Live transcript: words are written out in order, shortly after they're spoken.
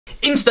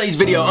In today's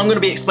video, I'm going to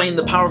be explaining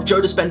the power of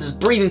Joe Dispenza's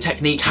breathing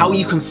technique, how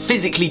you can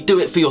physically do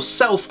it for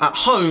yourself at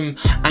home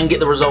and get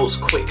the results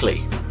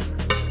quickly.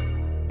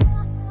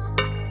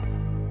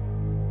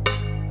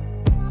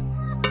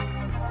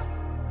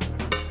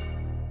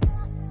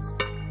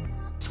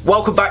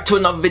 Welcome back to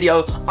another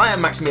video. I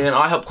am Maximilian.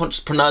 I help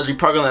entrepreneurs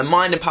reprogram their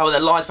mind, empower their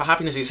lives for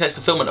happiness, success,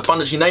 fulfillment,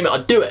 abundance, you name it,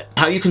 I do it.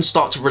 How you can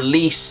start to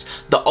release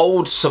the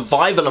old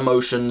survival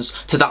emotions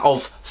to that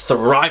of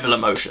thrival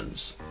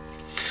emotions.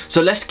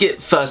 So let's get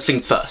first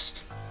things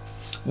first.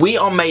 We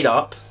are not made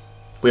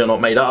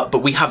up, but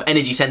we have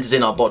energy centers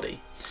in our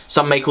body.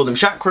 Some may call them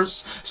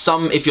chakras,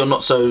 some, if you're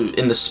not so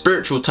in the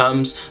spiritual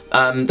terms,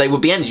 they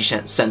would be energy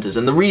centers.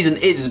 And the reason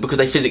is because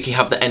they physically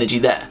have the energy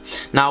there.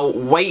 Now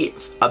wait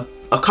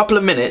a couple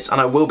of minutes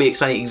and I will be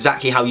explaining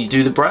exactly how you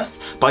do the breath,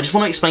 but I just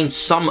want to explain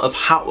some of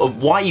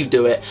why you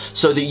do it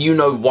so that you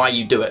know why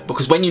you do it.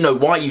 Because when you know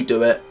why you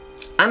do it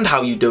and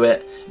how you do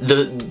it,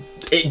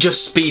 it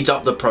just speeds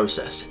up the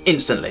process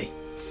instantly.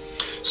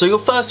 So your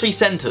first three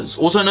centers,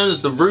 also known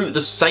as the root,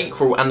 the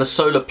sacral and the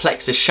solar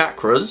plexus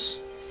chakras,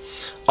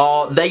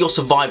 they're your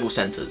survival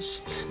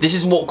centers. This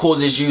is what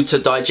causes you to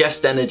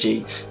digest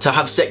energy, to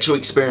have sexual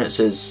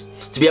experiences,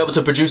 to be able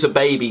to produce a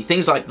baby,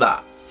 things like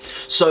that.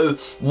 So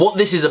what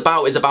this is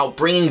about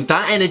bringing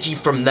that energy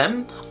from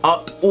them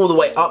up, all the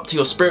way up to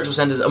your spiritual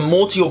centers and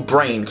more to your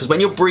brain. Because when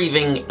you're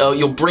breathing,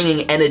 you're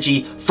bringing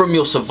energy from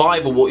your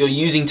survival, what you're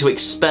using to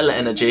expel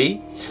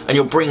energy, and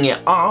you're bringing it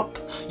up,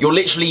 you're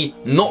literally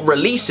not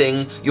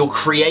releasing, you're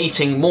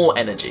creating more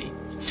energy.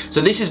 So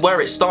this is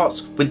where it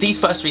starts with these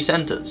first three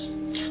centers.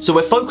 So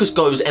where focus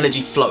goes,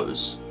 energy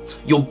flows.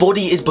 Your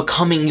body is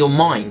becoming your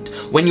mind.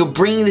 When you're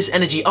bringing this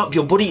energy up,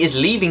 your body is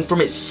leaving from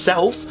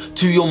itself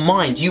to your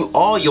mind. You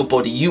are your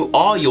body, you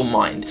are your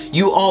mind,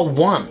 you are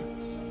one.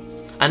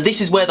 And this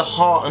is where the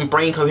heart and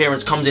brain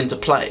coherence comes into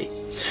play.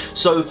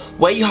 So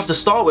where you have to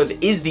start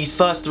with is these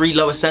first three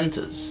lower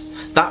centers.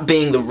 That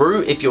being the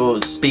root, if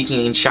you're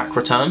speaking in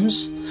chakra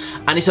terms.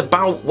 And it's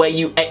about where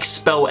you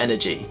expel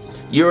energy,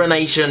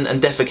 urination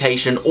and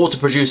defecation, or to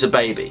produce a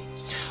baby.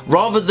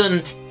 Rather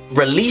than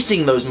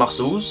releasing those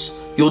muscles,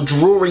 you're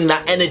drawing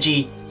that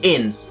energy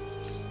in.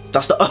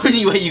 That's the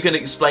only way you can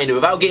explain it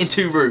without getting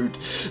too rude.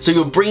 So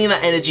you're bringing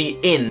that energy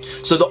in.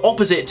 So the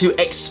opposite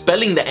to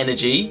expelling the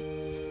energy,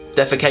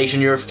 defecation,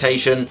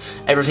 urification,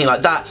 everything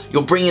like that,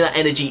 you're bringing that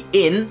energy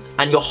in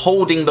and you're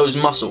holding those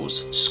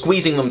muscles,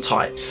 squeezing them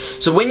tight.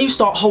 So when you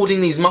start holding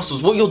these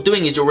muscles, what you're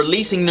doing is you're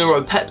releasing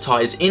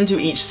neuropeptides into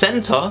each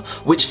center,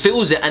 which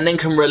fills it and then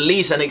can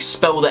release and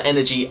expel the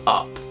energy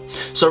up.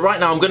 So right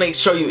now I'm going to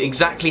show you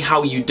exactly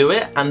how you do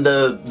it and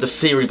the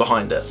theory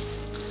behind it.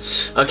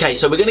 Okay,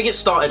 so we're going to get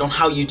started on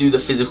how you do the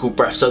physical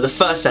breath. So the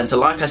first center,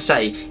 like I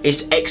say,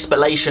 is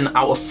exhalation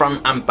out of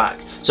front and back.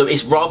 So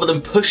it's rather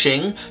than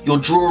pushing, you're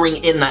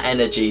drawing in that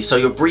energy. So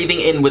you're breathing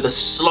in with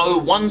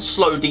one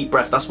slow deep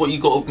breath. That's what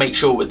you've got to make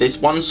sure with this.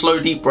 One slow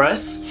deep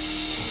breath.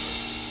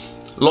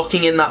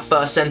 Locking in that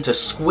first center,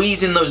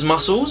 squeezing those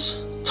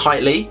muscles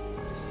tightly.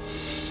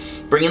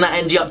 Bringing that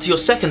energy up to your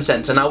second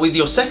center. Now with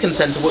your second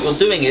center, what you're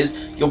doing is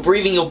you're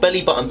breathing your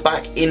belly button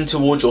back in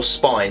towards your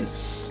spine,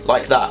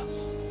 like that.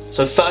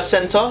 So first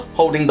center,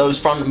 holding those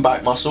front and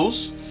back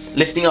muscles,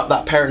 lifting up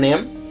that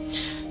perineum.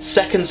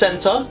 Second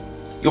center,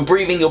 you're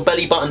breathing your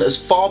belly button as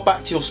far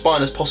back to your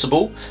spine as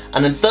possible.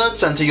 And then third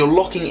center, you're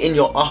locking in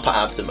your upper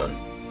abdomen.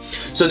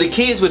 So the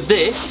key is with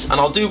this, and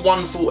I'll do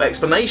one full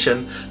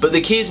explanation, but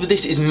the key is with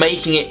this is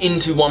making it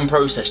into one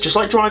process. Just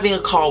like driving a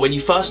car, when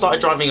you first started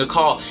driving a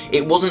car,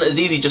 it wasn't as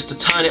easy just to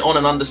turn it on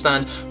and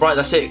understand, right,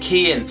 that's it,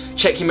 key in,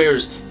 check your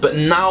mirrors. But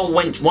now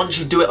once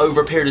you do it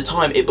over a period of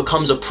time, it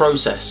becomes a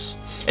process.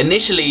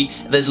 Initially,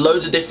 there's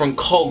loads of different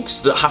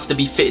cogs that have to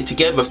be fitted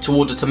together in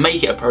order to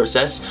make it a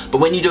process, but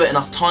when you do it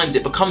enough times,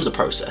 it becomes a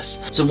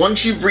process. So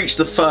once you've reached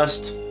the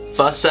first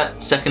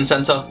set, second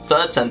center,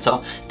 third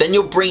center, then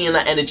you're bringing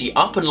that energy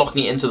up and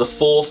locking it into the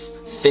fourth,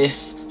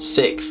 fifth,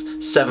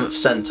 sixth, seventh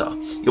center.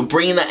 You're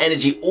bringing that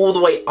energy all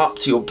the way up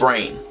to your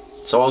brain.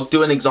 So I'll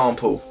do an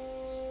example.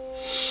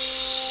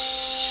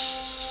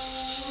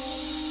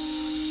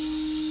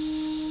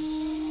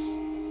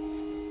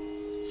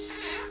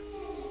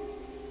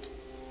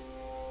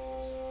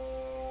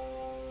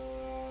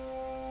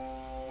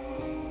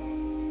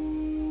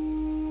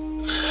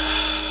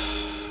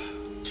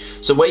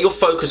 So where your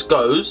focus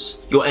goes,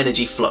 your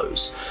energy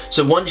flows.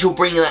 So once you're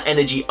bringing that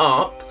energy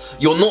up,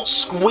 you're not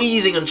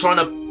squeezing and trying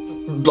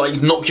to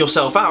like knock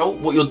yourself out.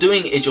 What you're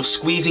doing is you're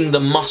squeezing the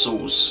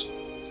muscles.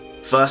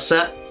 First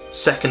set,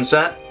 second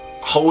set,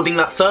 holding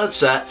that third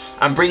set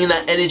and bringing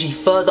that energy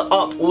further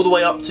up, all the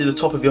way up to the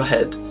top of your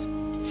head.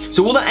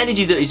 So all that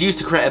energy that is used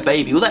to create a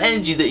baby, all that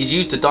energy that is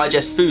used to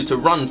digest food, to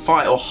run,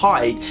 fight or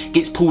hide,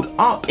 gets pulled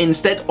up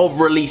instead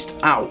of released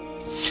out.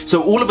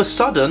 So all of a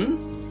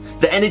sudden,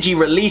 the energy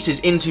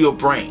releases into your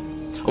brain.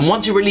 And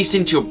once it releases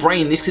into your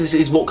brain, this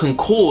is what can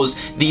cause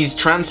these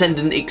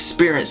transcendent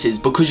experiences,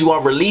 because you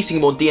are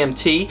releasing more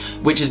DMT,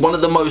 which is one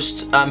of the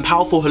most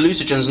powerful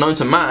hallucinogens known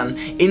to man,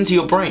 into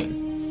your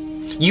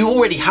brain. You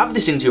already have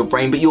this into your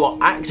brain, but you are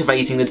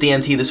activating the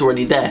DMT that's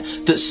already there,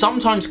 that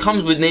sometimes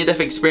comes with near-death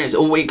experience,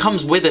 or it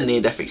comes with a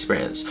near-death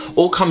experience,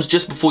 or comes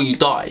just before you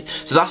die.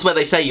 So that's where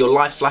they say your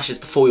life flashes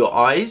before your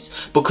eyes,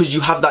 because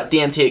you have that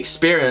DMT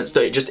experience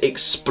that it just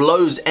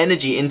explodes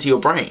energy into your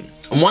brain.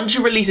 And once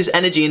you release this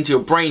energy into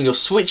your brain, you're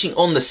switching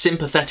on the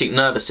sympathetic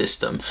nervous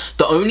system.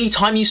 The only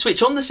time you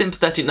switch on the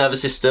sympathetic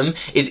nervous system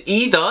is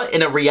either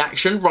in a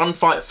reaction, run,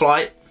 fight,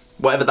 flight,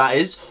 whatever that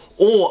is,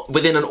 or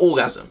within an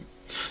orgasm.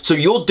 So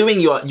you're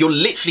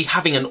literally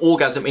having an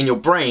orgasm in your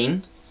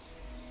brain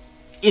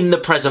in the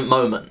present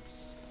moment.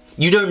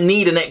 You don't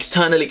need an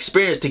external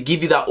experience to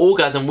give you that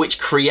orgasm, which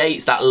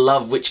creates that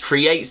love, which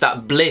creates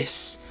that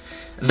bliss,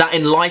 that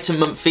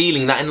enlightenment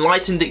feeling, that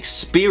enlightened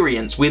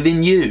experience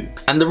within you.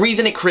 And the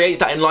reason it creates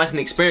that enlightened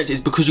experience is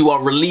because you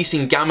are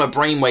releasing gamma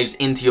brainwaves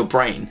into your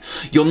brain.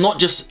 You're not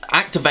just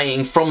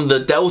activating from the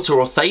delta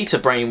or theta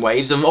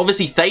brainwaves, and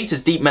obviously theta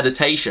is deep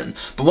meditation,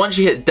 but once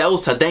you hit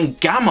delta, then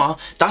gamma,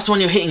 that's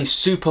when you're hitting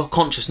super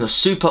consciousness,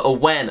 super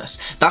awareness.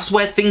 That's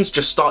where things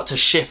just start to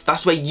shift.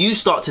 That's where you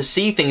start to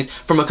see things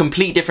from a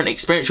complete different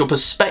experience. Your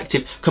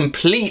perspective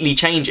completely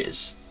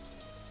changes.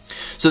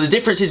 So the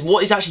difference is,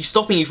 what is actually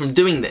stopping you from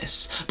doing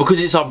this? Because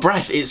it's our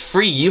breath, it's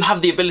free, you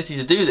have the ability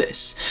to do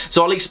this.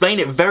 So I'll explain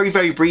it very,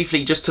 very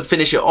briefly just to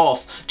finish it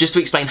off, just to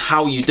explain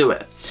how you do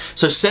it.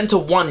 So center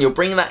one, you're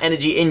bringing that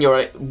energy in,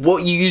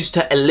 what you use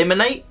to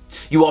eliminate,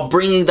 you are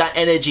bringing that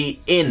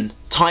energy in,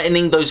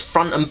 tightening those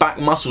front and back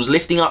muscles,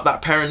 lifting up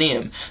that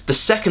perineum. The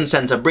second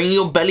center, bringing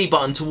your belly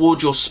button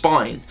towards your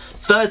spine.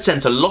 Third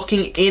center,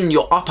 locking in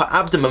your upper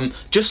abdomen,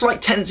 just like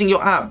tensing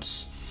your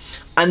abs.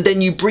 And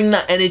then you bring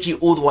that energy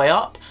all the way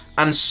up,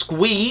 and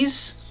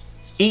squeeze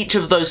each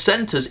of those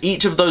centers,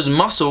 each of those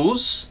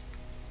muscles,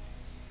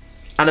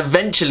 and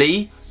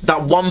eventually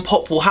that one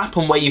pop will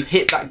happen where you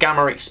hit that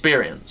gamma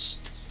experience.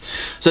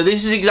 So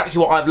this is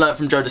exactly what I've learned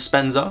from Joe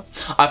Dispenza.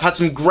 I've had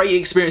some great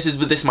experiences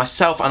with this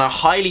myself, and I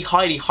highly,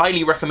 highly,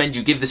 highly recommend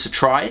you give this a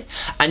try,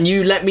 and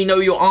you let me know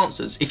your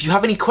answers. If you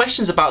have any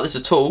questions about this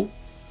at all,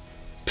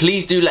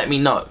 please do let me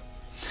know.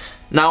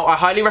 Now, I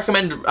highly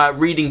recommend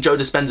reading Joe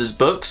Dispenza's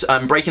books,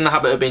 Breaking the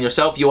Habit of Being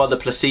Yourself, You Are the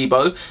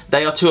Placebo.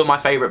 They are two of my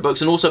favourite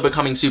books, and also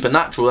Becoming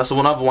Supernatural. That's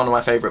another one of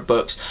my favourite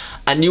books.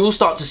 And you will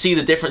start to see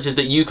the differences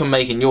that you can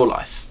make in your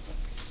life.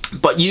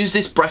 But use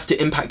this breath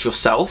to impact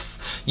yourself.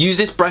 Use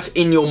this breath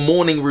in your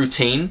morning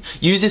routine.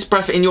 Use this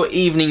breath in your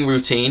evening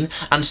routine,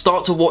 and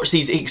start to watch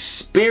these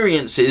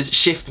experiences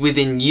shift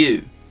within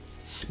you.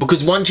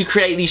 Because once you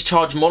create these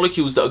charged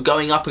molecules that are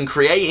going up and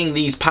creating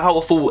these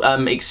powerful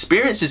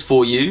experiences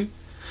for you,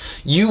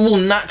 you will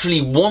naturally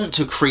want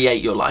to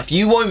create your life.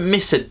 You won't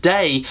miss a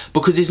day,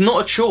 because it's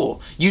not a chore.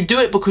 You do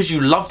it because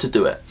you love to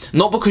do it,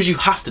 not because you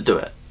have to do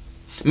it.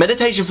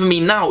 Meditation for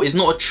me now is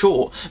not a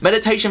chore.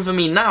 Meditation for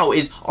me now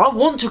is, I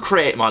want to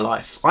create my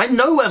life. I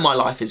know where my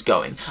life is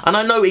going, and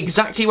I know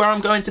exactly where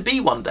I'm going to be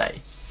one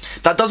day.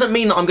 That doesn't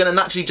mean that I'm going to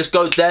naturally just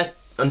go there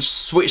and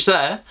switch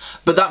there,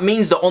 but that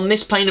means that on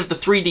this plane of the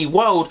 3D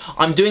world,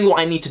 I'm doing what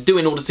I need to do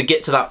in order to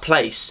get to that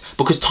place,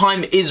 because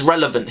time is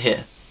relevant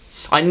here.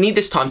 I need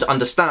this time to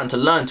understand, to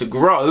learn, to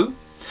grow,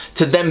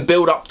 to then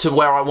build up to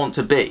where I want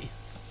to be.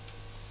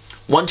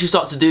 Once you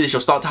start to do this, you'll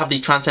start to have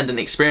these transcendent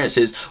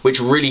experiences which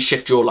really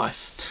shift your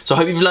life. So I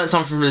hope you've learned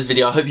something from this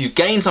video. I hope you've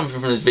gained something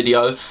from this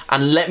video,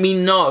 and let me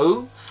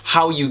know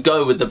how you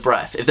go with the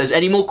breath. If there's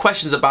any more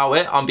questions about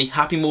it, I'll be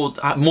more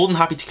than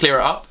happy to clear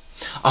it up.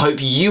 I hope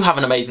you have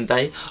an amazing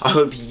day. I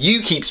hope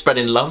you keep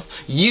spreading love,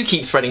 you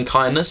keep spreading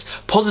kindness,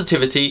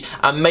 positivity,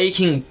 and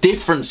making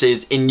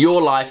differences in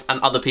your life and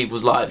other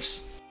people's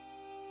lives.